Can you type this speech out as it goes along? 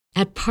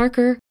At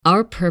Parker,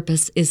 our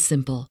purpose is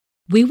simple.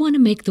 We want to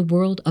make the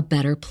world a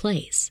better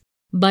place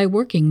by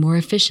working more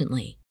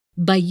efficiently,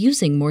 by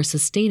using more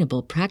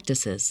sustainable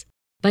practices,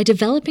 by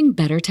developing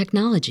better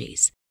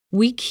technologies.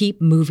 We keep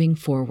moving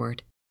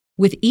forward.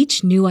 With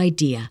each new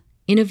idea,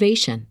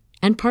 innovation,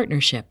 and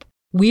partnership,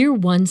 we're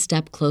one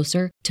step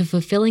closer to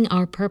fulfilling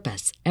our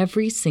purpose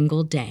every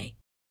single day.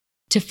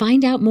 To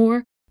find out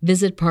more,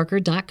 visit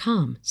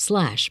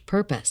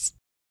parker.com/purpose.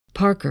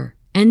 Parker,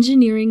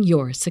 engineering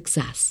your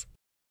success.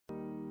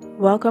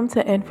 Welcome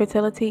to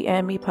Infertility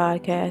and Me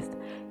Podcast,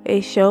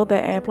 a show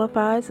that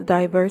amplifies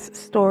diverse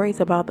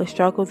stories about the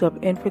struggles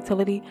of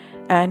infertility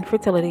and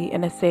fertility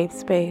in a safe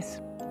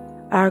space.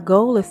 Our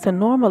goal is to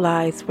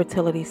normalize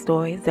fertility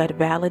stories that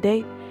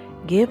validate,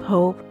 give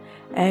hope,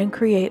 and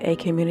create a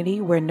community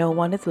where no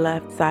one is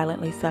left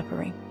silently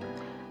suffering.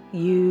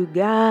 You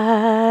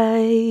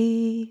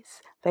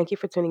guys, thank you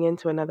for tuning in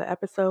to another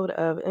episode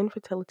of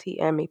Infertility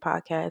and Me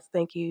Podcast.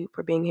 Thank you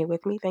for being here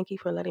with me. Thank you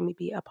for letting me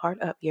be a part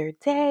of your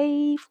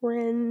day,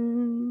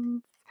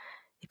 friends.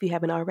 If you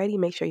haven't already,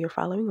 make sure you're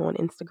following on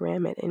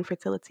Instagram at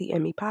Infertility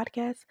and Me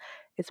Podcast,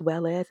 as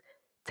well as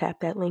tap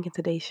that link in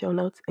today's show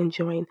notes and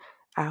join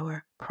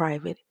our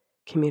private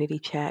community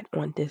chat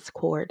on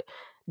Discord,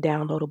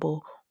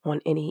 downloadable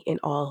on any and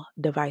all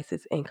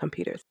devices and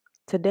computers.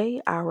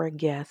 Today, our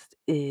guest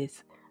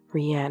is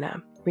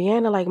Rihanna.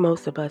 Rihanna, like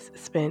most of us,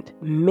 spent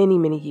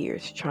many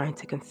years trying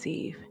to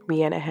conceive.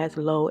 Rihanna has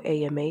low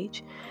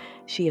AMH.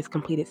 She has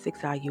completed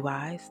 6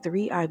 IUIs,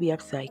 3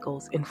 IVF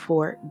cycles in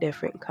 4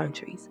 different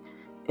countries: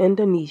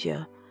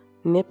 Indonesia,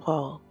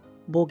 Nepal,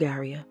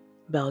 Bulgaria,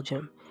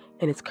 Belgium,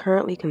 and is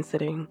currently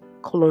considering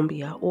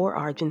Colombia or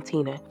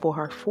Argentina for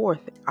her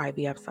 4th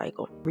IVF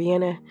cycle.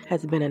 Rihanna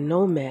has been a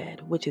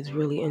nomad, which is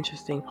really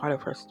interesting part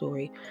of her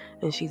story,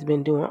 and she's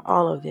been doing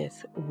all of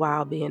this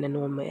while being a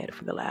nomad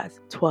for the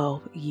last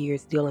 12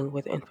 years dealing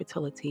with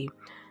infertility,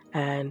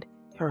 and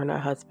her and her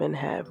husband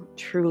have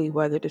truly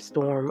weathered the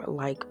storm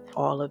like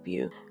all of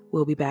you.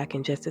 We'll be back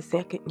in just a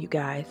second, you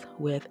guys,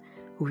 with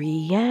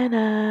Rihanna.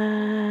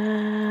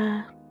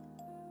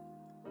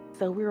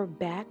 So we're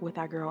back with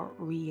our girl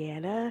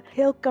Rihanna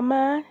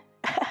Hilkema.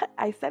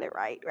 I said it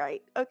right?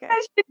 Okay.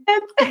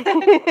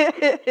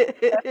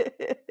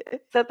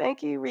 So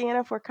thank you,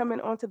 Rihanna, for coming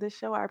onto the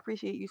show. I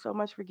appreciate you so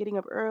much for getting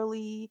up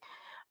early,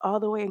 all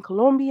the way in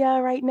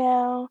Colombia right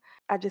now.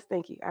 I just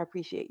thank you. I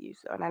appreciate you.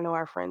 So, and I know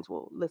our friends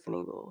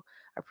listening will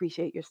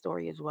appreciate your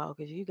story as well,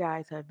 because you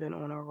guys have been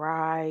on a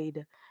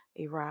ride.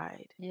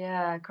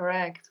 Yeah,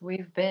 correct.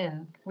 We've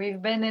been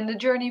in the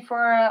journey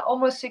for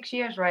almost 6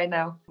 years right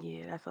now.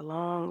 Yeah, that's a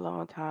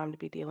long time to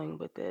be dealing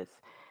with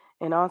this.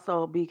 And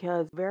also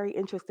because very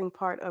interesting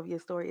part of your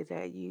story is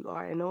that you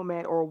are a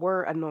nomad or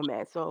were a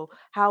nomad. So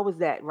how is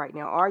that right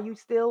now? Are you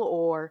still,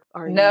 or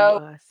are No,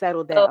 you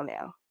settled down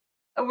now?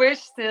 we're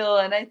still,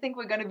 and I think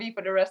we're going to be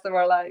for the rest of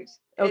our lives.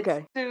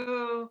 Okay.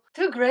 It's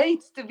too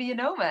great to be a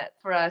nomad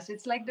for us.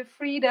 It's like the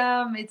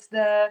freedom, it's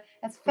the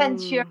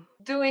adventure,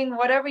 doing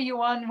whatever you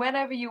want,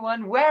 whenever you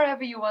want,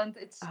 wherever you want.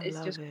 It's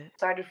just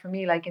started for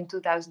me like in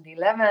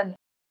 2011.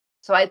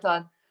 So I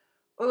thought,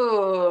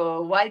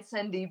 oh, white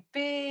sandy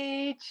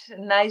beach,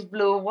 nice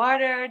blue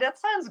water. That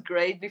sounds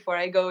great before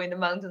I go in the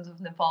mountains of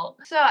Nepal.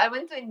 So I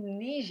went to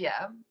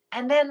Indonesia,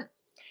 and then,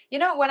 you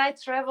know, when I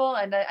travel,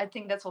 and I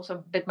think that's also a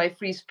bit my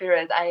free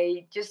spirit,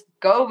 I just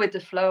go with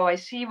the flow. I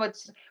see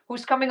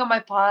who's coming on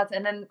my path.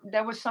 And then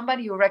there was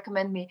somebody who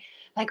recommended me,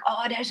 like,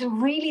 oh, there's a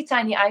really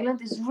tiny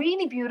island. It's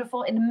really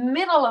beautiful in the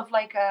middle of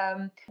like,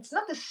 it's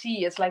not the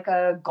sea, it's like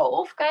a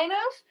gulf kind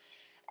of.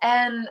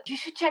 And you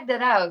should check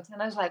that out.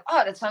 And I was like,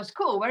 oh, that sounds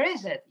cool. Where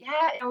is it?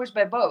 Yeah, it was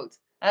by boat.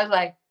 I was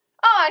like,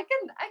 oh, I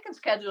can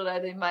schedule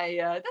that in my,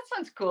 that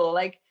sounds cool.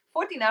 Like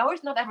 14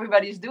 hours, not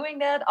everybody's doing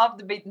that. Off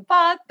the beaten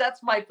path,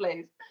 that's my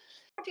place.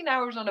 14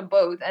 hours on a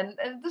boat. And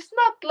it's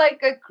not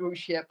like a cruise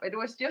ship. It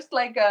was just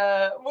like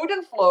a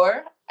wooden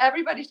floor.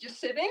 Everybody's just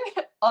sitting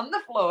on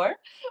the floor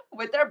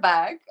with their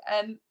bag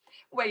and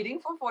waiting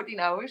for 14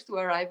 hours to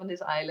arrive on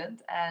this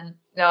island. And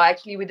no,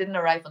 actually, we didn't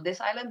arrive on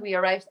this island. We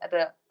arrived at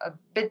a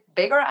bit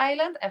bigger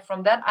island. And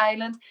from that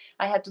island,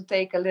 I had to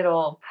take a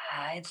little,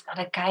 it's not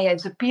a kayak,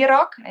 it's a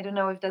pirog. I don't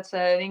know if that's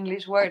an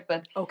English word,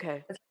 but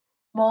okay. It's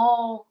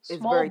small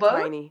very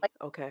boat. Tiny. Like,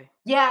 okay.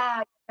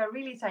 Yeah, they're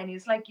really tiny.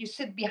 It's like you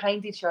sit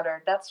behind each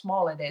other. That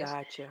small it is.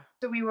 Gotcha.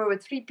 So we were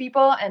with 3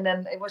 people, and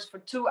then it was for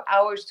 2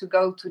 hours to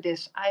go to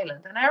this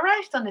island. And I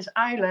arrived on this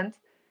island,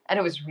 and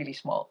it was really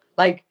small.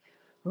 Like,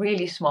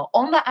 really small.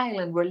 On the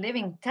island were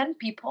living 10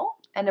 people,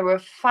 and there were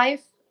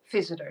 5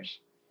 visitors.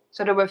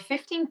 So there were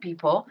 15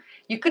 people.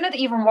 You couldn't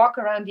even walk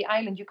around the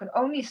island. You could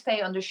only stay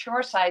on the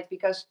shore side,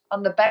 because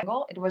on the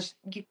bangle,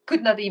 you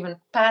could not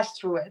even pass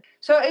through it.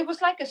 So it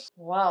was like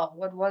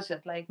what was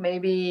it? Like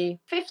maybe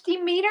 50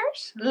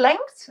 meters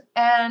length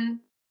and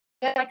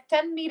like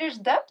 10 meters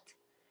depth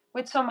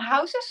with some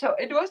houses. So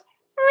it was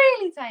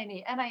really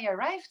tiny. And I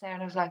arrived there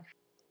and I was like,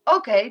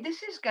 okay,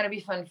 this is going to be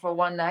fun for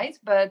one night,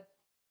 but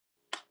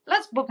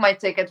let's book my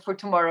ticket for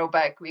tomorrow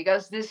back,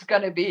 because this is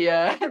going to be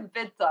a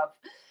bit tough.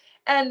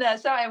 And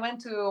so I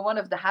went to one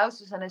of the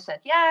houses and I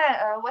said,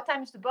 what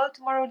time is the boat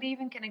tomorrow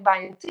leaving? Can I buy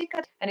a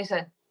ticket? And he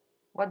said,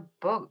 what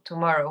boat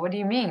tomorrow? What do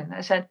you mean?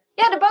 I said,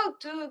 the boat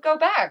to go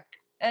back.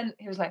 And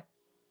he was like,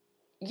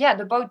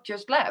 the boat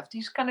just left.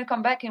 He's going to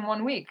come back in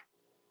 1 week.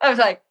 I was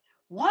like,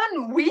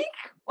 1 week?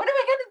 What am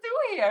I going to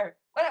do here?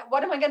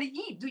 What am I going to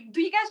eat?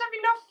 Do you guys have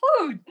enough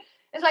food?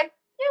 It's like,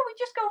 we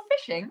just go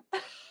fishing.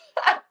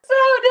 So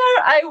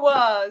there I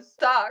was,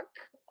 stuck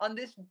on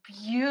this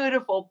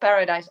beautiful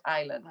paradise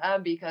island.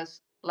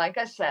 Because, like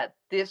I said,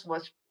 this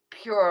was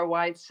pure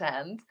white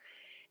sand.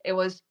 It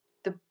was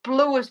the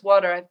bluest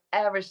water I've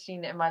ever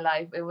seen in my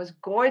life. It was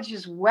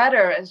gorgeous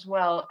weather as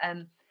well.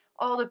 And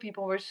all the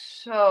people were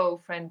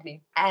so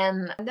friendly.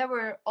 And there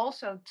were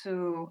also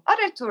 2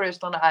 other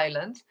tourists on the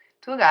island,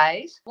 2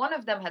 guys. One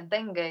of them had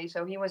dengue,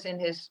 so he was in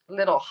his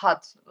little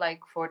hut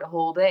like for the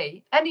whole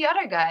day. And the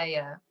other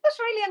guy was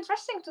really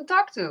interesting to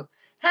talk to.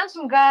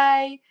 Handsome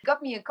guy,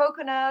 got me a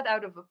coconut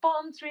out of a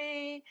palm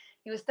tree.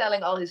 He was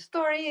telling all his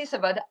stories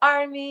about the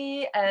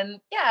army. And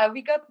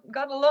we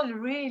got along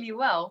really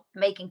well,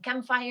 making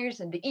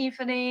campfires in the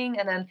evening.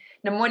 And then in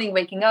the morning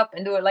waking up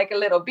and doing like a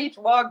little beach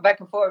walk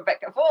back and forth,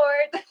 back and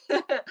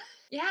forth.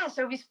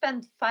 So we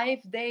spent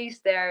 5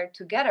 days there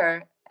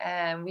together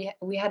and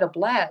we had a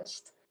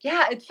blast.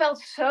 It felt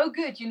so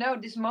good.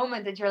 This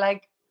moment that you're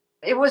like,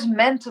 it was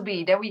meant to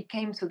be that we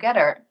came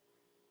together.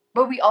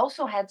 But we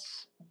also had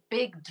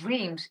big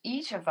dreams,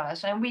 each of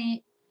us, and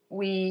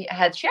we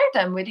had shared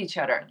them with each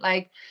other.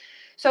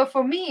 So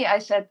for me, I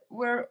said,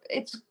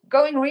 it's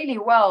going really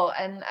well,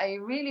 and I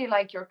really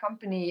like your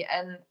company,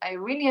 and I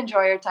really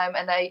enjoy your time.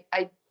 And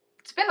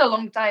it's been a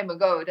long time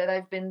ago that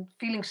I've been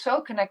feeling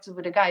so connected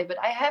with a guy, but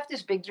I have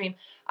this big dream.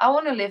 I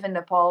want to live in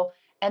Nepal,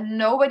 and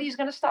nobody's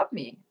going to stop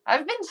me.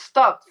 I've been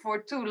stopped for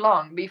too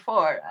long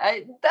before.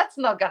 That's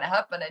not going to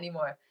happen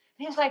anymore.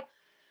 And he's like,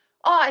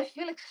 I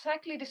feel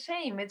exactly the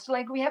same. It's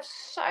like we have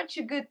such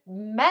a good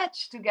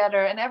match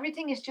together and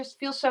everything just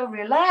feels so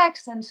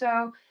relaxed and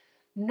so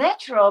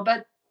natural.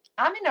 But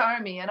I'm in the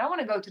army and I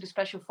want to go to the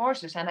special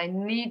forces and I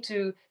need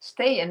to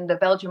stay in the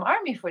Belgium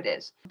army for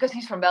this because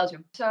he's from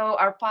Belgium. So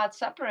our paths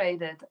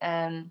separated,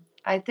 and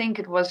I think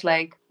it was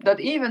like not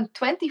even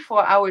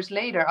 24 hours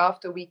later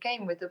after we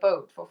came with the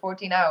boat for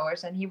 14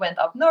 hours and he went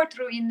up north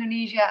through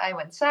Indonesia, I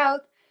went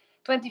south.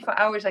 24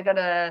 hours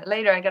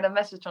later, I got a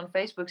message on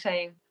Facebook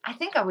saying, I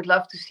think I would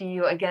love to see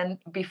you again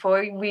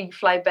before we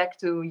fly back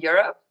to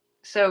Europe.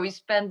 So we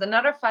spent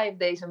another 5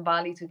 days in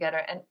Bali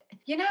together. And,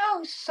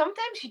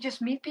 sometimes you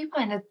just meet people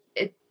and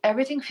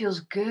everything feels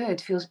good,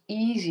 feels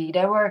easy.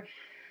 There were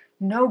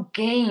no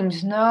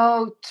games,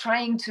 no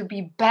trying to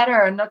be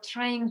better, not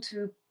trying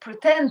to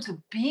pretend to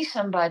be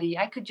somebody.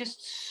 I could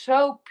just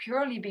so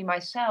purely be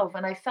myself.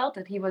 And I felt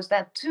that he was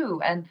that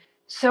too. And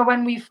so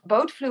when we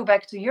both flew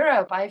back to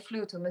Europe, I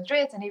flew to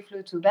Madrid and he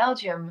flew to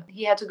Belgium.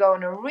 He had to go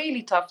on a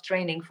really tough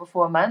training for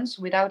 4 months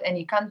without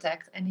any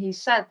contact. And he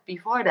said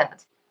before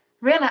that,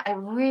 Rihanna, I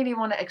really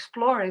want to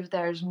explore if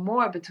there's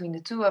more between the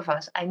two of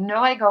us. I know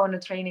I go on a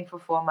training for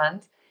 4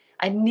 months.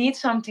 I need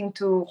something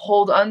to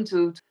hold on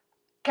to.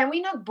 Can we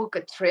not book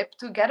a trip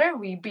together?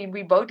 We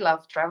both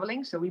love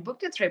traveling, so we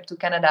booked a trip to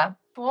Canada.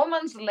 4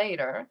 months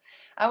later,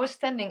 I was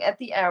standing at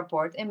the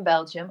airport in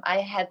Belgium.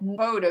 I had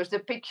photos, the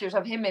pictures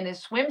of him in his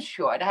swim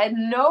short. I had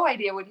no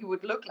idea what he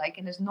would look like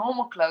in his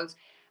normal clothes.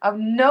 I have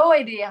no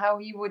idea how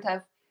he would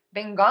have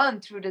been gone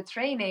through the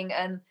training.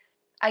 And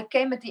I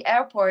came at the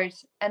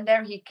airport and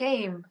there he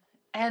came.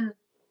 And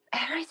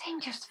everything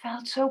just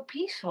felt so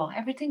peaceful.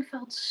 Everything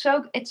felt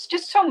it's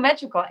just so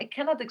magical. I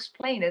cannot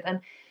explain it. And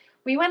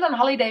we went on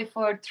holiday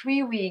for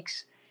 3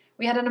 weeks.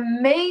 We had an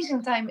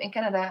amazing time in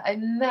Canada. I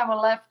never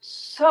laughed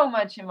so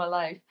much in my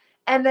life.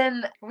 And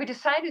then we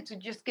decided to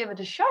just give it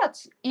a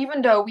shot,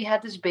 even though we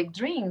had these big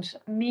dreams.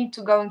 Me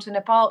to going to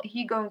Nepal,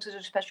 he going to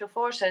the special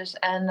forces.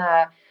 And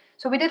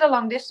so we did a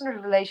long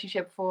distance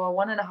relationship for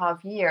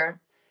 1.5 years.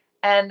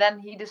 And then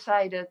he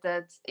decided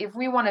that if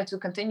we wanted to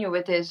continue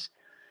with this,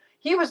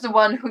 he was the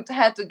one who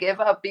had to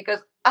give up because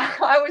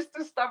I was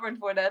too stubborn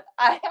for that.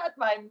 I had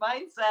my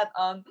mindset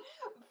on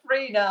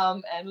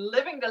freedom and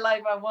living the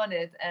life I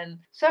wanted. And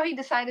so he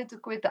decided to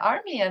quit the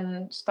army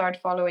and start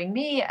following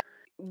me.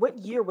 What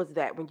year was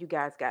that when you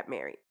guys got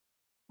married?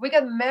 We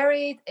got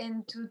married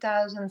in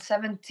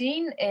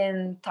 2017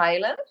 in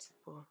Thailand,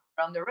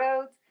 around the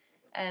road.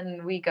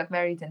 And we got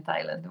married in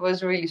Thailand. It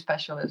was really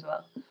special as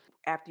well.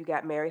 After you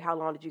got married, how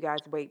long did you guys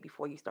wait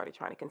before you started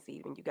trying to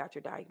conceive and you got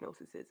your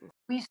diagnoses?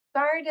 We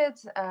started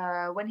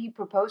when he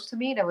proposed to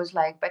me. That was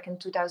like back in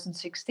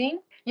 2016.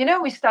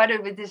 We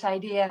started with this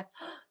idea.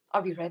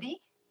 Are we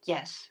ready?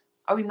 Yes.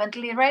 Are we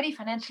mentally ready?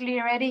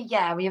 Financially ready?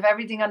 Yeah. We have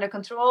everything under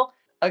control.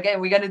 Okay,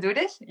 we're going to do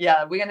this?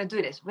 Yeah, we're going to do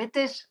this. With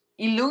this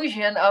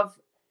illusion of,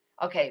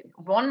 okay,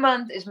 1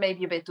 month is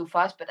maybe a bit too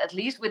fast, but at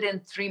least within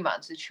 3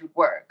 months it should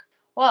work.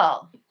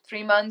 Well,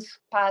 3 months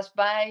pass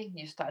by.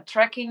 You start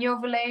tracking your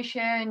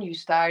ovulation. You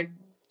start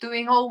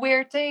doing all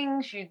weird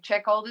things. You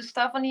check all this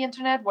stuff on the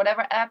internet,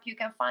 whatever app you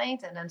can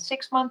find. And then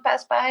 6 months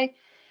pass by.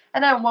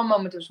 And then one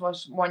moment it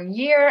was 1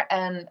 year.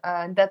 And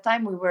at that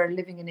time we were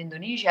living in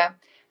Indonesia.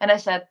 And I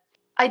said,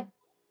 I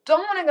don't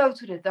want to go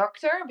to the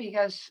doctor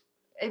because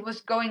it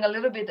was going a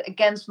little bit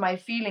against my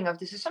feeling of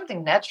this is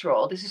something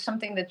natural. This is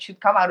something that should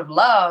come out of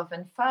love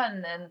and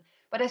fun.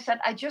 But I said,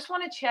 I just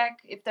want to check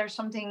if there's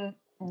something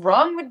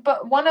wrong with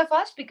one of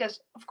us,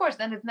 because of course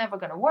then it's never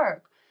going to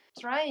work.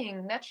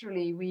 Trying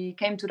naturally, we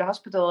came to the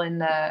hospital in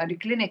the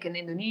clinic in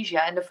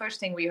Indonesia, and the first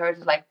thing we heard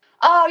is like,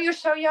 oh, you're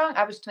so young.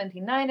 I was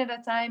 29 at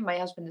that time. My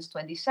husband is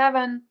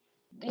 27.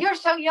 You're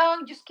so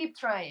young, just keep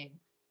trying.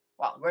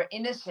 Well, we're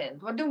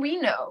innocent. What do we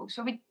know?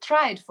 So we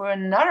tried for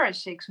another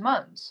 6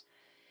 months.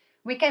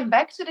 We came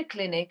back to the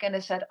clinic and they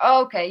said,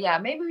 oh, okay, yeah,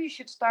 maybe we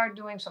should start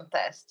doing some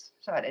tests.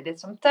 So they did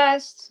some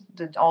tests,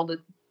 did all the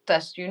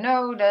tests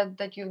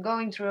that you're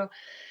going through,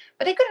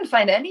 but they couldn't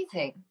find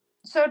anything.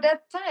 So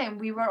that time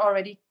we were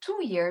already 2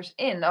 years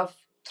in of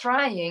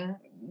trying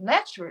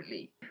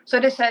naturally. So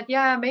they said,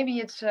 yeah, maybe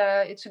it's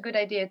a good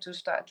idea to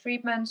start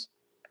treatments.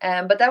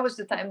 But that was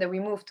the time that we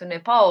moved to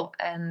Nepal,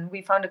 and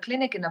we found a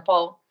clinic in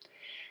Nepal.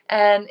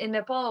 And in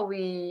Nepal,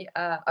 we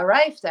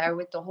arrived there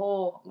with the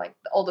whole, like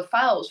all the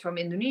files from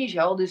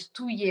Indonesia, all these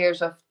 2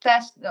 years of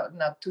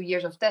not 2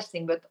 years of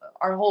testing, but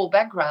our whole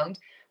background,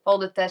 all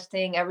the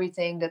testing,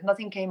 everything, that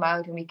nothing came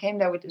out. And we came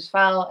there with this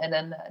file, and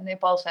then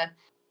Nepal said,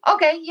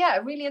 okay, yeah,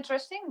 really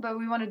interesting, but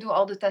we want to do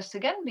all the tests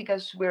again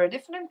because we're a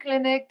different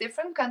clinic,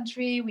 different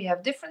country. We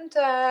have different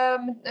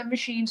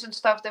machines and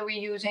stuff that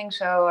we're using.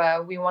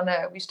 So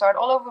we start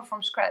all over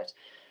from scratch.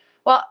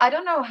 Well, I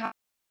don't know how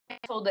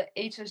the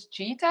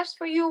HSG test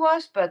for you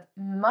was, but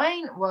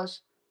mine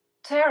was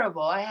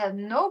terrible. I had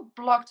no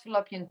blocked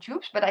fallopian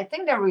tubes, but I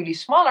think they're really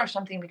small or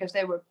something because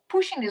they were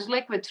pushing this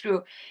liquid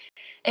through.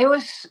 It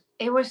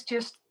was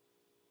just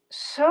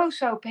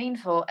so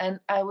painful, and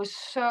I was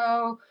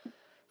so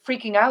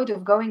freaking out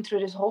of going through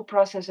this whole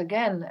process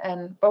again.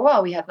 But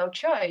well, we had no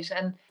choice,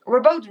 and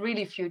we're both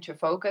really future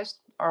focused,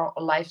 our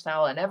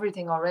lifestyle and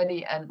everything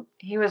already. And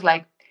he was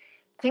like,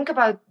 think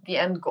about the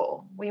end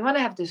goal. We want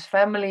to have this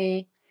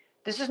family.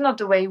 This is not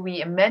the way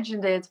we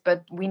imagined it,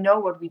 but we know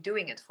what we're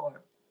doing it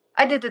for.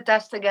 I did the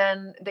test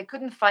again. They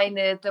couldn't find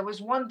it. There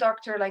was one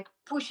doctor like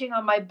pushing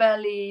on my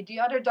belly. The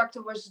other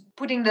doctor was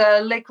putting the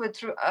liquid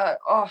through.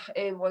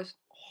 It was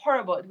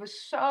horrible. It was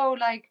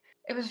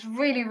it was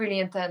really, really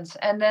intense.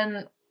 And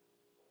then,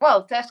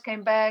 well, test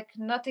came back.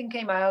 Nothing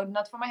came out.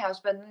 Not for my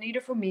husband, neither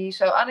for me.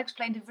 So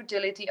unexplained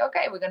infertility.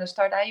 Okay, we're going to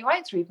start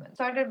IUI treatment.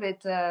 Started with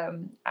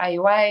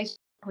IUIs.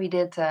 We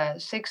did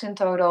 6 in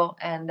total,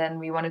 and then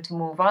we wanted to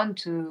move on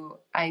to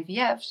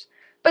IVFs.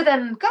 But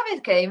then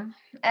COVID came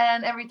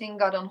and everything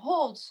got on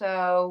hold.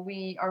 So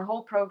our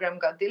whole program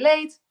got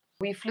delayed.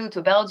 We flew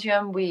to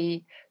Belgium.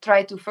 We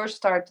tried to first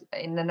start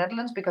in the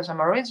Netherlands because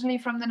I'm originally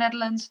from the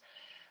Netherlands.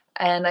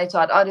 And I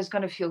thought, oh, this is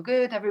going to feel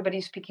good.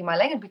 Everybody's speaking my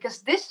language,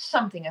 because this is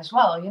something as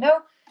well,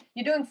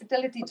 you're doing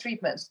fertility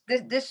treatments.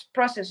 This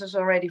process is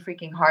already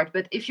freaking hard.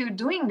 But if you're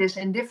doing this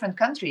in different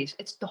countries,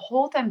 it's the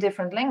whole time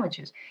different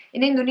languages.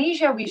 In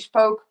Indonesia, we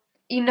spoke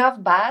enough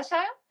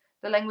Bahasa,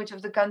 the language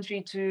of the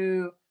country,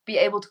 to be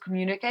able to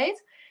communicate.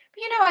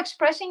 But,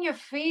 expressing your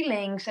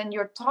feelings and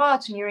your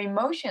thoughts and your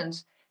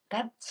emotions,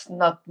 that's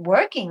not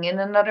working in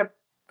another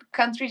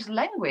country's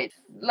language,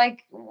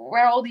 like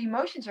where all the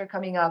emotions are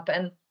coming up.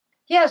 And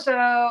yeah,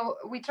 so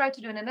we tried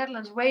to do in the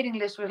Netherlands. Waiting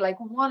list was like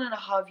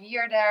 1.5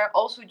 years there,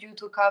 also due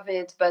to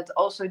COVID, but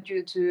also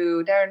due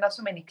to there are not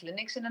so many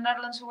clinics in the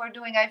Netherlands who are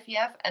doing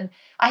IVF. And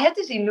I had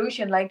this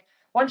illusion, like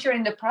once you're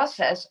in the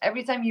process,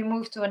 every time you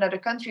move to another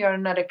country or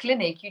another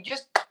clinic, you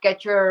just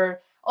get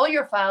all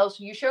your files,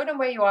 you show them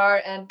where you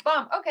are, and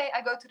bam, okay,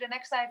 I go to the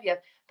next IVF.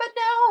 But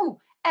no,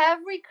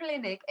 every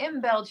clinic in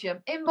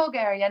Belgium, in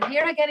Bulgaria, and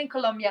here again in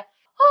Colombia,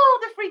 all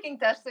the freaking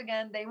tests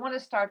again. They want to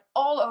start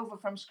all over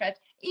from scratch,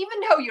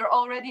 even though you're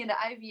already in the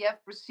IVF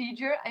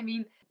procedure. I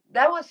mean,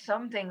 that was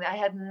something that I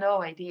had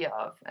no idea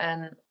of,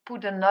 and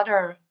put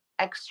another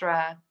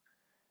extra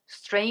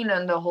strain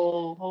on the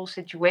whole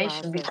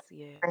situation.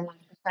 And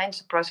the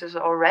science process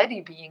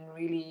already being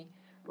really,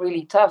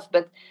 really tough.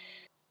 But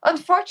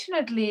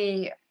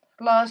unfortunately,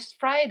 last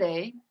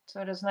Friday,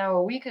 so that's now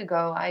a week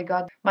ago, I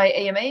got my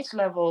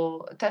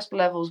AMH test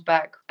levels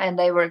back, and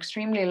they were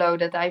extremely low.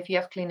 That the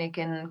IVF clinic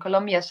in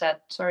Colombia said,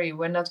 sorry,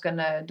 we're not going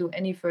to do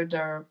any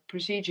further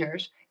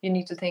procedures. You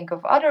need to think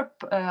of other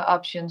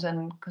options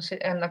and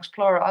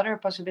explore other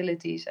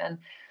possibilities. And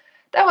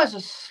that was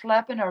a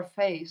slap in our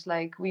face.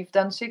 Like, we've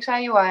done 6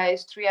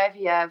 IUIs, 3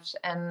 IVFs,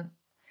 and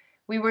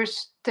we were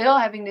still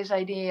having this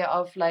idea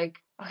of like,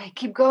 okay,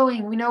 keep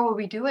going. We know what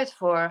we do it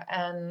for.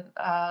 And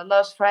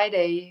last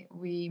Friday,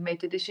 we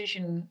made the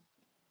decision,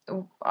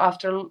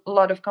 after a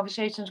lot of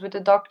conversations with the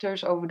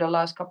doctors over the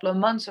last couple of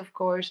months, of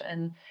course,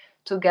 and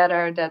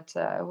together, that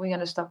we're going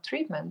to stop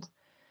treatment.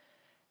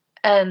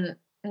 And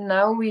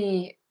now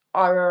we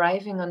are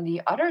arriving on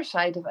the other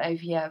side of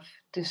IVF,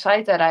 the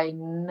side that I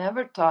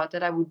never thought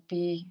that I would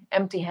be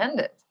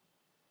empty-handed.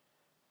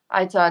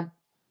 I thought,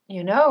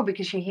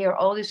 because you hear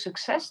all these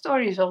success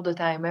stories all the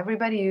time.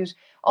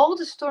 All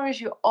the stories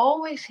you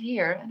always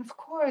hear. And of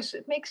course,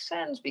 it makes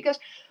sense, because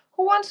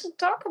who wants to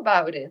talk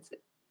about it?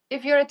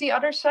 if you're at the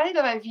other side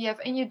of IVF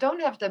and you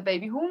don't have that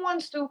baby, who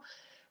wants to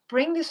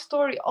bring this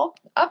story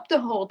up the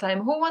whole time?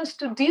 Who wants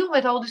to deal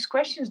with all these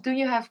questions? Do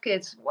you have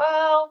kids?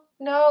 Well,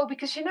 no,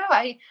 because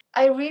I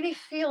really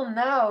feel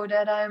now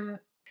that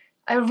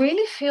I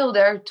really feel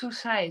there are two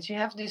sides. You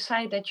have the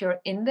side that you're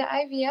in the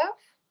IVF,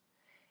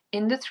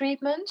 in the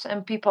treatments,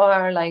 and people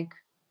are like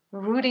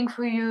rooting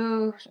for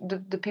you,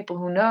 the people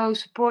who know,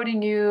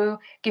 supporting you,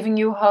 giving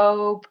you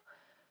hope.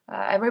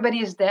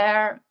 Everybody is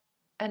there.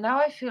 And now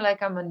I feel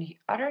like I'm on the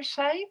other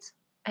side,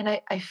 and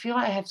I feel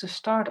I have to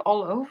start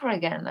all over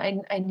again.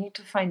 I need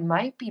to find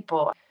my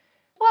people.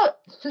 Well,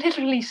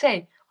 literally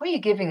say, are you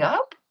giving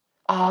up?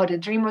 Oh, the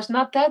dream was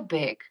not that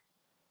big.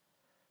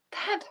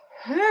 That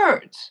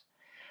hurts.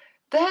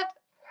 That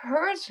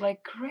hurts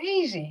like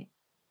crazy.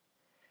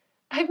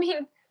 I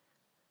mean,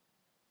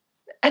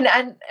 and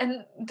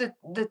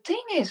the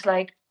thing is,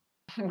 like,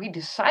 we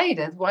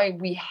decided why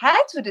we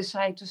had to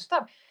decide to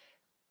stop.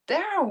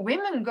 There are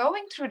women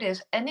going through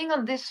this, ending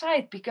on this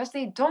side because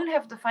they don't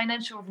have the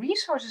financial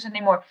resources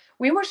anymore.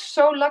 We were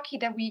so lucky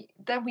that we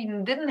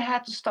didn't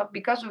have to stop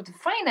because of the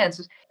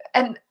finances.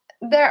 And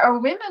there are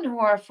women who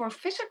are, for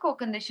physical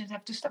conditions,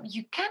 have to stop.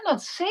 You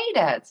cannot say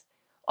that.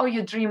 Oh,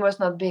 your dream was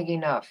not big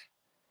enough.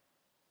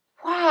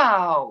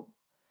 Wow.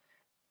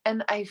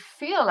 And I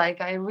feel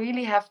like I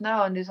really have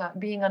now, on this,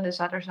 being on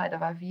this other side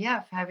of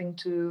IVF, having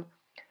to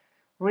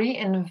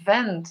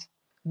reinvent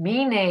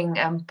meaning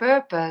and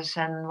purpose,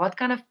 and what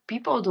kind of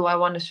people do I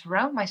want to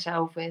surround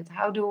myself with?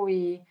 How do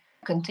we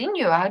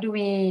continue? How do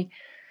we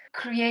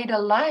create a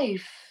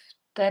life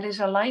that is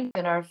aligned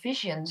with our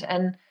visions?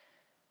 And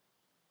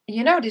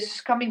this is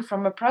coming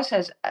from a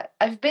process.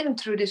 I've been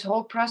through this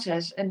whole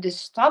process, and this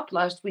stopped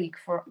last week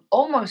for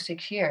almost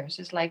 6 years.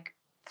 It's like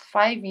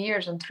 5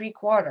 years and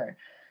 3/4.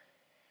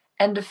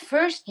 And the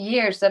first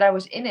years that I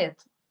was in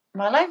it,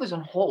 my life was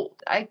on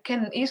hold. I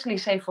can easily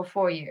say for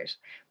 4 years.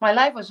 My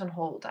life was on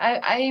hold.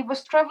 I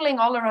was traveling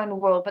all around the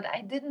world, but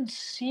I didn't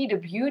see the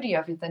beauty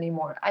of it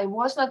anymore. I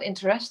was not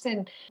interested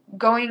in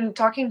going,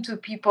 talking to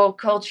people,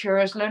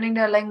 cultures, learning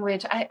their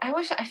language.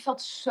 I felt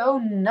so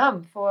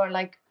numb for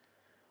like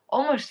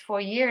almost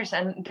 4 years.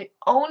 And the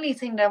only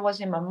thing that was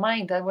in my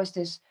mind, that was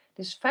this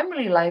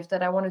family life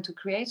that I wanted to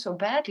create so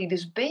badly,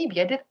 this baby.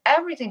 I did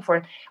everything for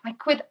it. I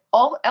quit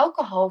all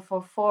alcohol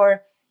for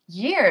 4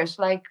 years.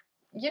 Like,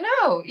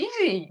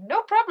 easy,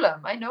 no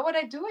problem. I know what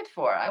I do it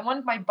for. I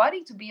want my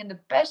body to be in the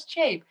best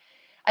shape.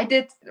 I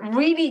did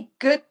really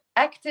good,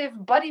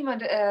 active body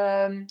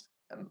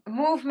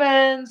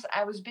movements.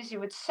 I was busy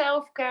with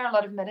self-care, a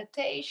lot of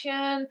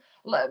meditation,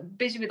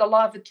 busy with a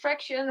law of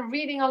attraction,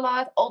 reading a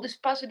lot, all this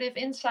positive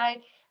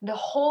insight. The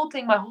whole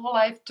thing, my whole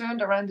life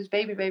turned around this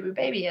baby, baby,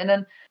 baby. And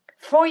then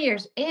 4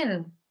 years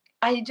in,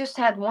 I just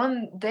had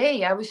one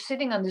day, I was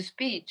sitting on this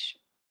beach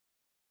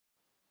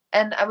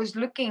and I was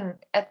looking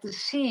at the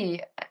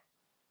sea,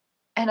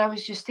 and I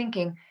was just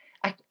thinking,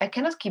 I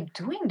cannot keep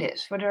doing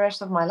this for the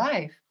rest of my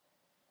life.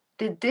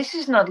 This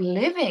is not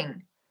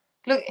living.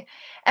 Look,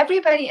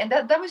 everybody, and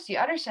that was the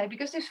other side,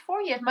 because this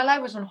 4 years, my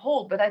life was on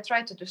hold, but I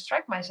tried to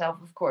distract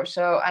myself, of course.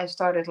 So I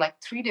started like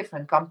 3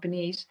 different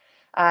companies.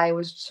 I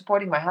was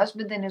supporting my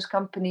husband in his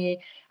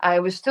company. I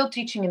was still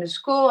teaching in the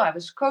school. I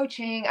was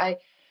coaching. I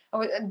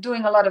was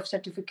doing a lot of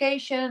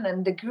certification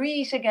and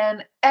degrees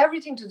again,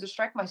 everything to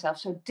distract myself.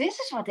 So this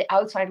is what the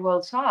outside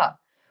world saw.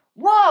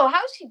 Whoa,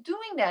 how's he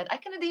doing that? I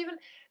cannot even.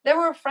 There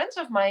were friends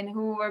of mine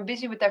who were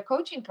busy with their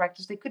coaching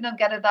practice. They could not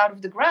get it out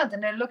of the ground.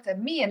 And they looked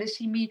at me and they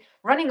see me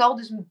running all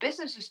these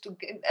businesses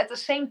at the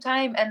same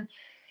time and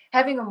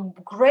having a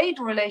great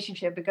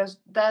relationship, because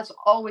that's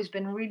always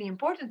been really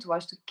important to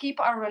us, to keep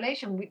our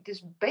relation with this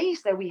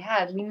base that we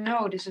had. We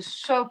know this is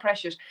so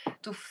precious,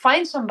 to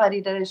find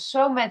somebody that is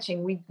so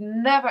matching. We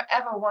never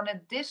ever wanted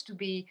this to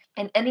be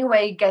in any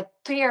way get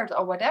teared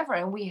or whatever.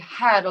 And we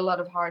had a lot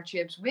of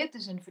hardships with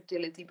this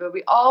infertility, but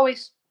we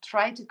always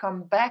try to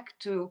come back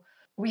to,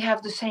 we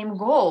have the same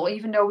goal.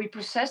 Even though we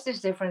process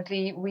this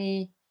differently,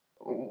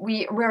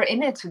 we're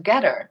in it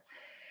together.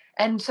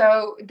 And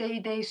so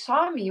they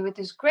saw me with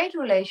this great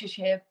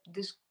relationship,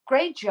 this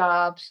great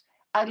jobs.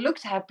 I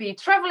looked happy,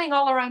 traveling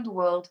all around the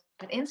world,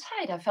 but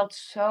inside I felt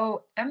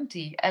so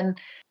empty. And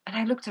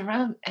I looked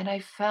around and I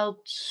felt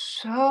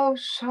so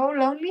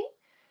lonely.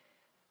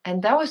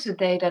 And that was the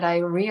day that I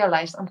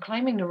realized I'm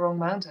climbing the wrong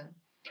mountain.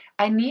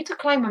 I need to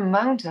climb a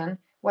mountain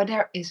where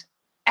there is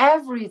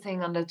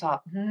everything on the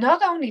top,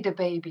 not only the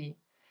baby.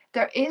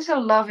 There is a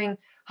loving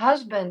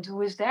husband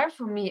who is there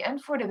for me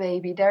and for the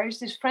baby. There is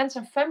this friends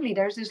and family.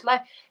 There's this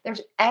life.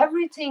 There's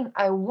everything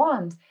I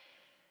want.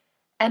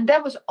 And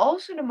that was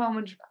also the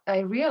moment I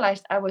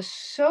realized I was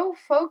so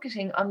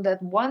focusing on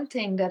that one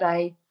thing that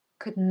I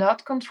could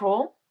not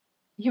control,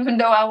 even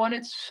though I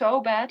wanted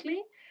so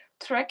badly.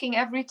 Tracking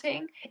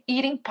everything,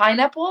 eating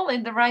pineapple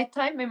in the right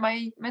time in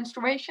my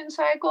menstruation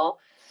cycle,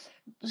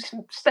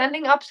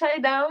 standing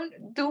upside down,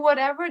 do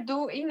whatever,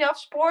 do enough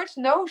sports,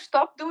 no,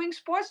 stop doing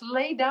sports,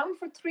 lay down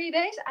for 3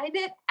 days. I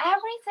did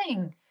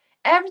everything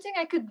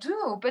I could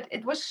do, but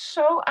it was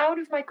so out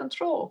of my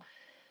control.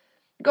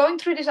 going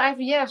through these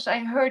IVFs, I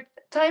heard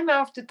time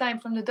after time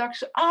from the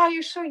doctors,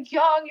 you're so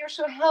young, you're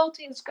so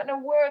healthy, it's going to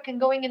work, and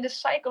going in this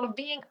cycle of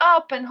being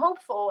up and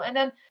hopeful. And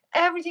then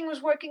everything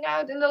was working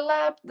out in the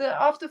lab.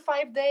 After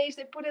 5 days,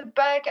 they put it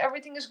back.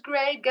 Everything is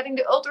great. Getting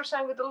the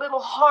ultrasound with a little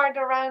heart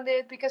around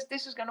it because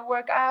this is going to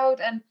work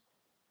out. And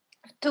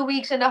 2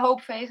 weeks in the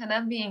hope phase, and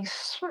then being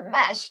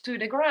smashed to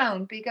the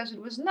ground because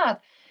it was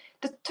not.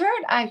 The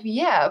third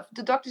IVF,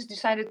 the doctors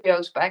decided to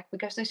go back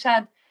because they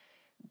said,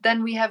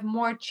 then we have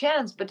more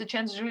chance, but the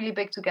chance is really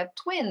big to get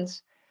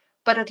twins.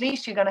 But at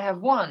least you're going to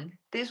have one.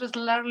 This was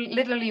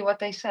literally what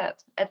they said.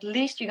 At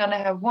least you're going to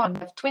have one.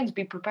 Have twins,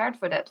 be prepared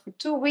for that. For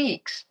 2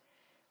 weeks,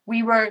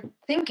 we were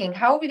thinking,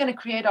 how are we going to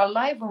create our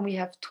life when we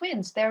have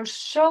twins? They're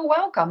so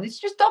welcome. It's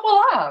just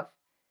double up.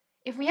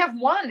 If we have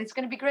one, it's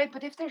going to be great.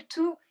 But if they're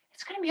two,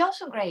 it's going to be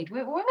also great.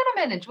 We're going to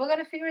manage. We're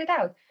going to figure it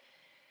out.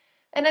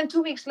 And then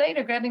 2 weeks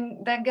later,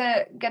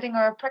 getting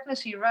our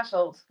pregnancy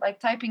results, like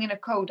typing in a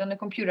code on the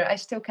computer. I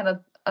still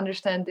cannot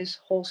understand this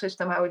whole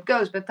system, how it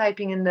goes, but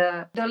typing in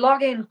the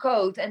login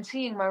code and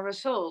seeing my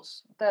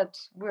results that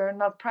we're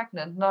not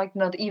pregnant, like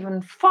not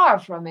even far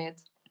from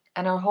it.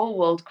 And our whole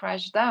world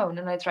crashed down.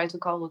 And I tried to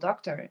call the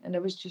doctor, and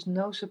there was just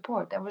no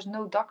support. There was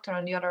no doctor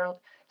on the other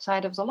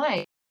side of the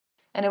line.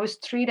 And it was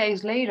 3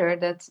 days later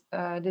that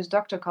this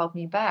doctor called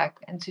me back,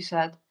 and she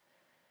said,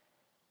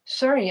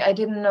 sorry, I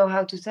didn't know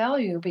how to tell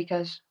you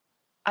because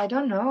I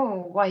don't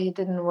know why it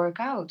didn't work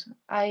out.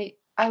 I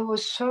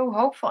was so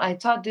hopeful. I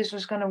thought this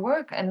was going to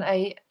work,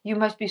 and you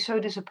must be so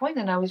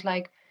disappointed. And I was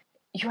like,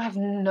 you have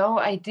no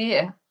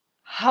idea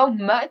how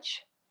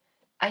much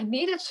I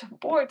needed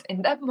support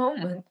in that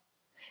moment.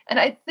 And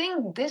I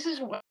think this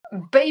is what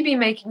baby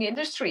making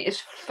industry is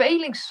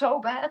failing so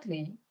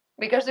badly,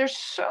 because there's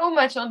so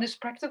much on this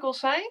practical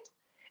side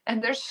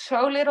and there's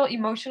so little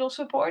emotional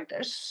support.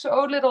 There's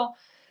so little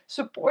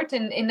support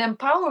in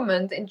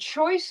empowerment, in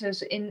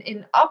choices,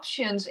 in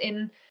options,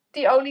 in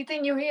the only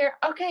thing you hear,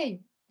 okay,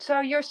 so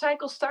your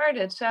cycle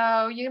started,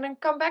 so you're going to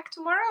come back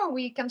tomorrow,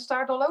 we can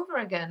start all over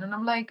again. And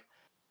I'm like,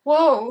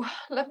 whoa,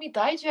 let me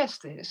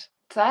digest this.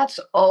 That's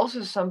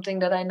also something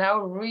that I now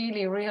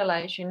really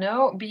realize,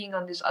 being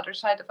on this other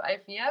side of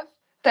IVF,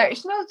 there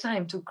is no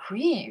time to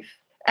grieve.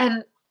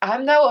 And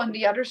I'm now on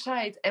the other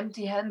side,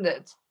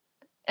 empty-handed.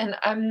 And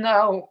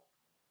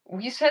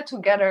we said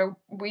together,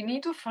 we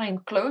need to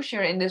find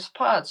closure in this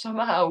part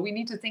somehow. We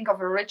need to think of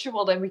a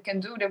ritual that we can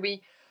do, that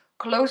we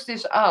close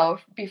this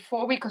off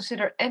before we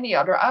consider any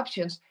other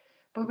options.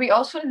 But we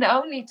also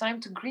now need time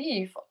to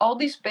grieve all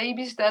these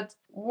babies that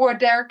were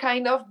there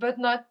kind of, but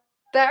not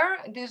there.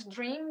 This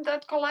dream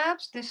that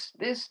collapsed,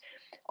 this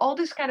all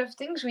these kind of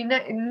things we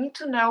need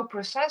to now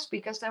process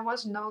because there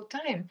was no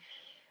time.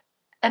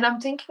 And I'm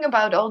thinking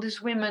about all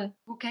these women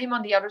who came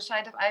on the other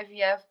side of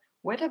IVF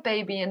with a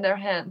baby in their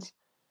hands.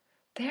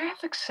 They have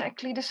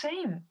exactly the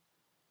same.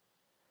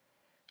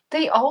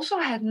 They also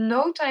had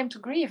no time to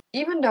grieve,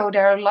 even though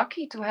they're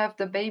lucky to have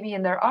the baby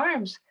in their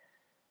arms.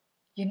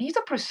 You need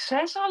to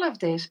process all of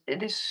this.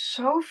 It is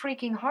so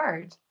freaking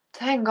hard.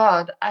 Thank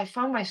God I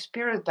found my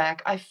spirit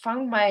back. I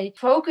found my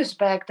focus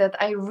back,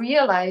 that I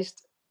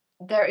realized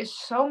there is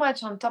so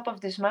much on top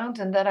of this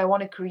mountain that I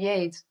want to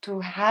create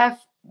to have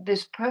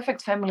this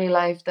perfect family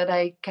life that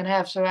I can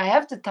have. So I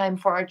have the time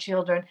for our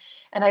children,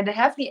 and I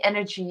have the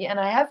energy, and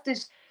I have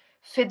this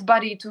fit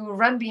body to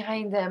run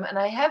behind them, and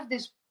I have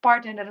this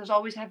partner that is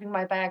always having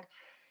my back.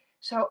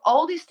 So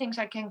all these things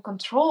I can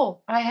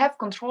control, I have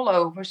control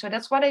over. So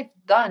that's what I've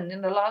done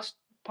in the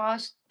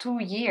past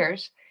 2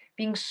 years,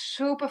 being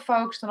super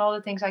focused on all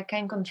the things I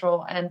can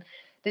control. And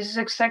this is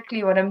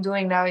exactly what I'm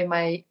doing now in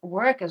my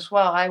work as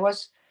well. I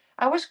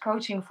was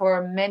coaching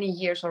for many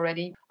years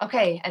already.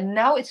 Okay, and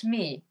now it's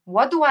me.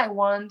 What do I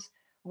want?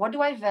 What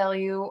do I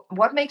value?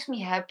 What makes me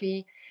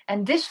happy?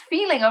 And this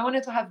feeling I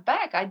wanted to have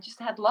back, I just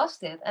had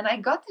lost it. And I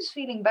got this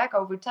feeling back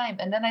over time.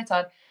 And then I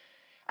thought,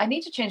 I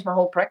need to change my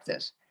whole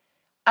practice.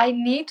 I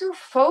need to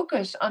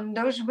focus on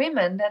those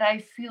women that I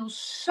feel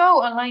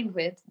so aligned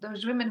with,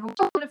 those women who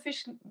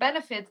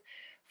benefit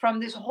from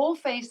this whole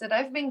phase that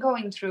I've been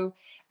going through,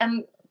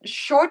 and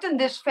shorten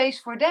this phase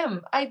for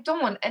them. I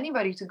don't want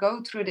anybody to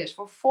go through this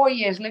for 4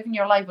 years, living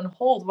your life on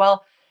hold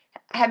while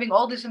having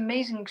all these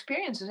amazing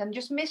experiences and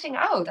just missing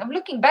out. I'm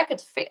looking back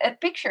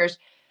at pictures.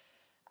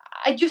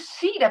 I just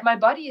see that my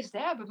body is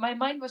there, but my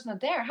mind was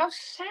not there. How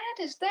sad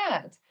is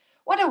that?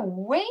 What a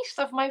waste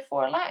of my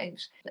 4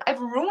 lives. I've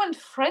ruined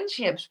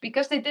friendships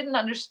because they didn't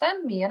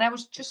understand me, and I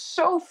was just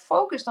so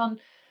focused on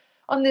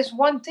this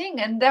one thing,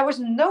 and there was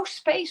no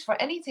space for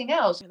anything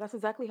else. That's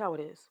exactly how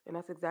it is, and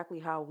that's exactly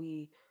how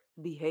we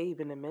behave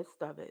in the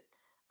midst of it.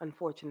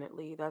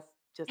 Unfortunately, that's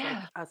just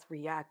like us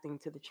reacting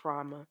to the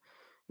trauma,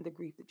 the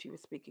grief that you were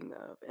speaking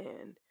of,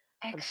 and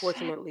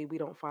unfortunately, we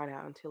don't find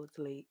out until it's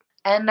late.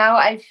 And now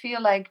I feel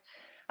like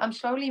I'm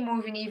slowly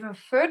moving even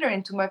further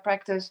into my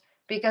practice,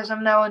 because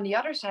I'm now on the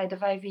other side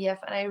of IVF,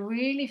 and I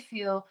really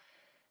feel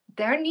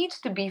there needs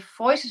to be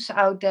voices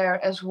out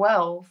there as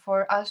well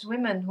for us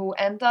women who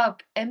end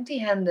up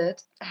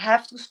empty-handed,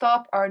 have to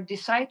stop or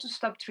decide to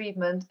stop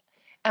treatment,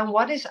 and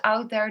what is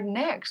out there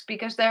next,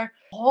 because there are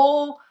a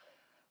whole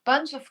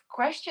bunch of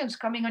questions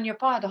coming on your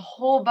path, a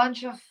whole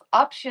bunch of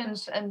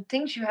options and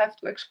things you have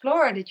to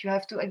explore, that you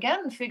have to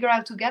again figure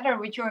out together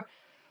with your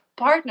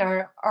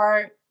partner,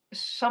 or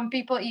some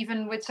people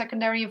even with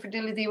secondary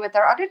infertility with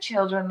their other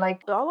children.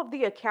 Like, all of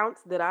the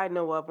accounts that I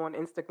know of on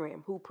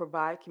Instagram who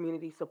provide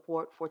community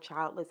support for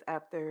childless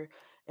after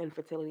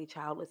infertility,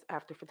 childless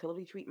after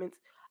fertility treatments,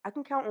 I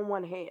can count on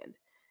one hand.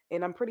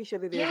 And I'm pretty sure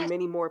that there's yes,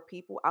 many more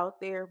people out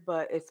there,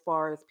 but as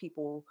far as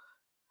people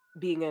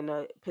being in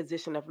a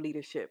position of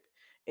leadership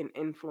and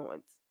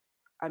influence,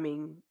 I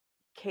mean,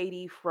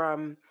 Katie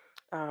from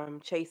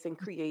Chasing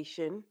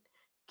Creation,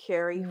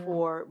 Carrie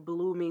for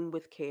Blooming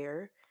with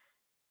Care.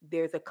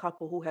 There's a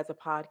couple who has a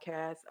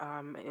podcast,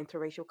 an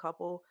interracial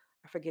couple.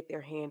 I forget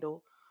their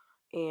handle.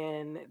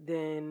 And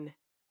then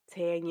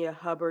Tanya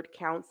Hubbard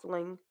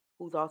Counseling,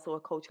 who's also a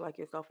coach like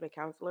yourself and a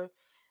counselor.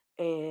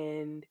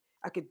 And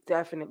I could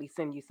definitely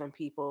send you some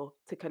people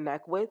to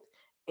connect with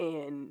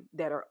and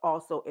that are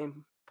also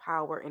in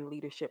power and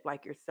leadership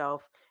like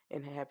yourself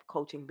and have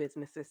coaching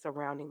businesses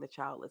surrounding the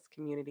childless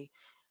community,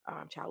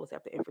 childless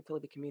after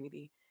infertility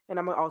community. And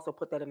I'm going to also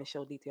put that in the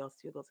show details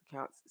to those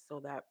accounts so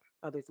that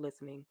others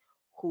listening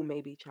who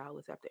may be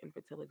childless after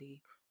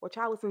infertility or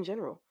childless in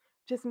general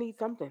just need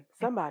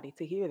somebody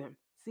to hear them,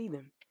 see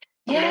them,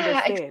 and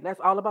yeah, understand. That's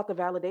all about the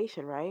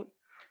validation, right?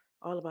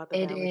 All about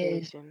the it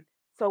is. validation.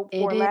 So,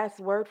 for It a is. last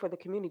word for the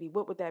community,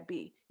 what would that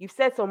be? You've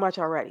said so much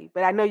already,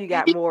 but I know you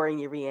got more in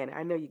you, Rihanna.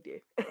 I know you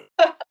did.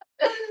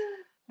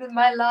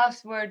 My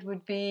last word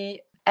would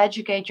be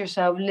educate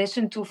yourself,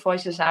 listen to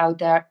voices out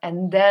there,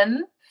 and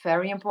then,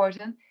 very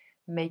important,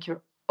 make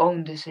your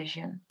own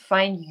decision.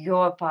 Find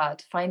your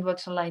path, find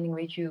what's aligning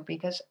with you,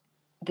 because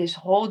this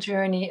whole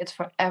journey, it's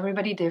for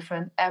everybody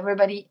different.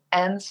 Everybody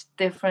ends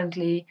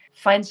differently.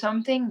 Find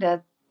something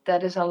that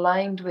is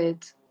aligned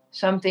with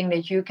something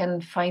that you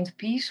can find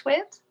peace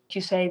with.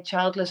 You say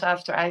childless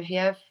after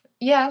IVF.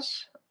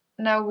 Yes,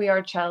 now we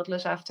are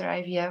childless after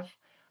IVF.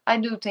 I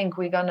do think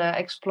we're gonna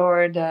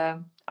explore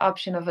the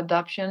option of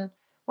adoption.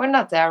 We're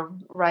not there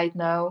right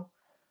now.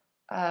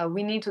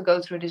 We need to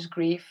go through this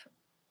grief,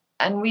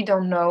 and we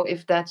don't know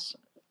if that's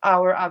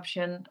our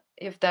option,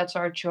 if that's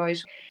our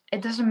choice.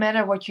 It doesn't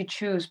matter what you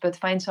choose, but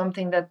find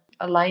something that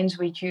aligns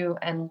with you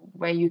and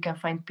where you can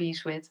find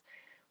peace with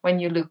when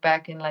you look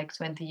back in like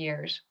 20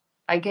 years.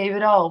 I gave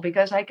it all,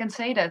 because I can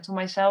say that to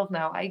myself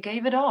now. I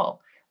gave it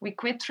all. We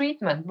quit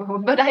treatment,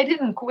 but I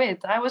didn't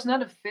quit. I was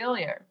not a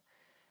failure.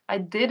 I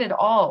did it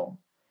all.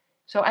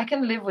 So I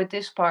can live with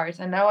this part,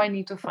 and now I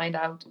need to find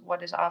out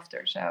what is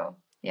after. So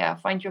yeah,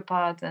 find your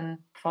path and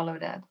follow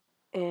that.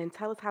 And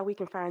tell us how we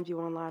can find you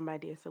online, my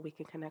dear, so we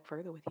can connect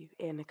further with you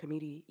and the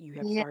community you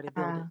have started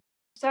building. Yeah.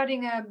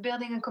 Starting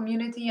building a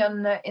community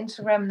on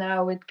Instagram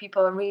now, with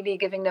people really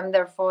giving them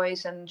their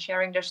voice and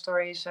sharing their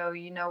stories, so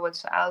you know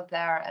what's out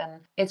there.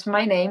 And it's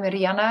my name,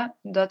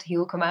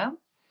 Rihanna.Hielkema.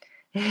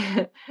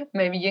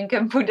 Maybe you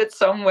can put it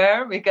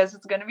somewhere, because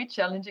it's going to be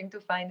challenging to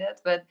find it.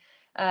 But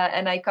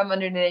and I come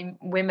under the name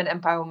Women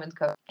Empowerment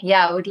Coach.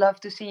 Yeah, I would love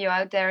to see you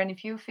out there. And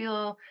if you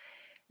feel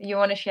you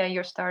want to share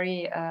your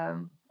story,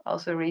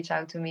 also reach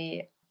out to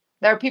me.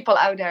 There are people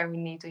out there who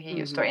need to hear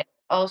your story.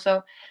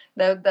 Also,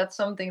 that's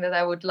something that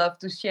I would love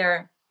to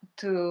share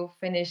to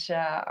finish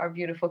our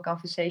beautiful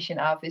conversation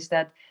off, is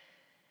that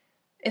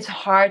it's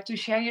hard to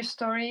share your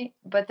story,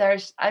 but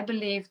I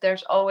believe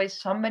there's always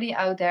somebody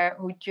out there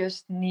who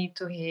just need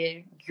to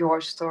hear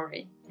your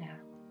story. Yeah.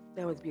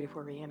 That was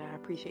beautiful, Rihanna. I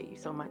appreciate you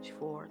so much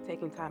for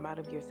taking time out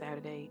of your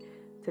Saturday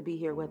to be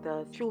here with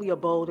us. Truly a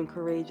bold and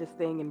courageous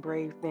thing and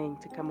brave thing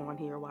to come on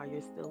here while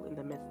you're still in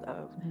the midst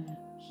of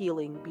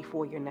healing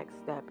before your next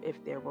step,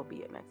 if there will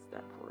be a next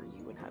step for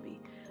you and hubby.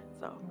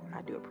 So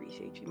I do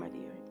appreciate you, my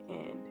dear.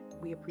 And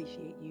we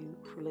appreciate you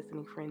for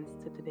listening, friends,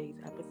 to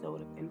today's episode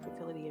of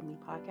Infertility and Me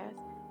Podcast.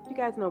 You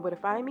guys know where to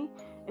find me.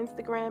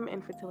 Instagram,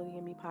 Infertility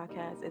and Me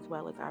Podcast, as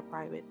well as our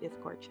private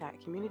Discord chat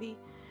community,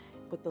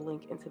 with the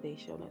link in today's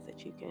show notes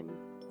that you can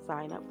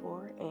sign up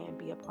for and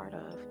be a part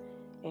of,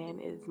 and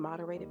is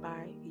moderated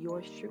by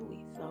yours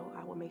truly. So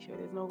I will make sure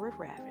there's no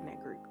riffraff in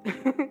that group.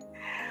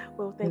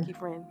 Well, thank you,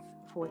 friends,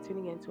 for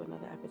tuning in to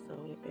another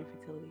episode of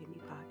Infertility and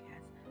Me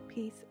Podcast.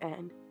 Peace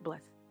and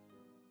blessings.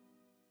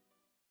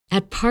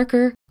 At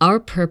Parker, our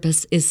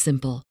purpose is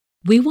simple.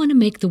 We want to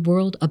make the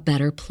world a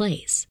better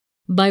place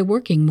by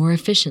working more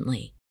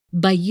efficiently,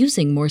 by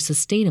using more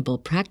sustainable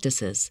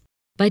practices,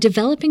 by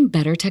developing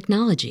better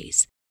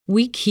technologies.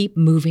 We keep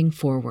moving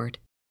forward.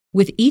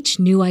 With each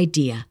new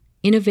idea,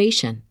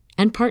 innovation,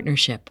 and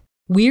partnership,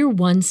 we're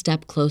one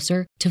step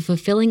closer to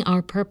fulfilling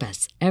our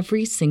purpose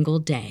every single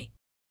day.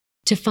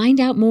 To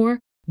find out more,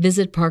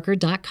 visit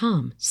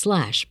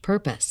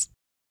parker.com/purpose.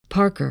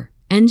 Parker,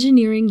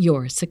 engineering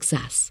your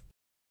success.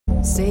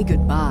 Say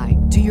goodbye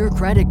to your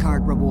credit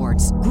card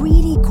rewards.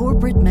 Greedy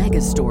corporate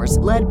mega stores,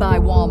 led by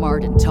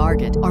Walmart and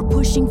Target, are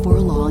pushing for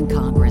a law in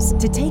Congress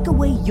to take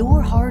away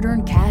your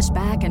hard-earned cash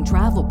back and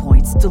travel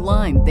points to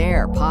line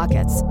their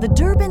pockets. The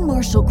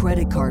Durbin-Marshall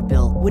credit card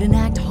bill would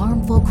enact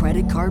harmful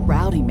credit card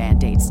routing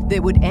mandates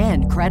that would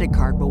end credit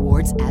card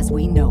rewards as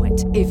we know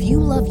it. If you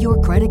love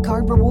your credit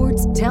card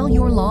rewards, tell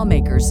your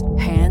lawmakers,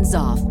 hands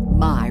off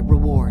my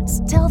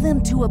rewards. Tell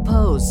them to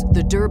oppose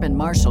the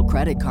Durbin-Marshall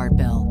credit card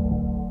bill.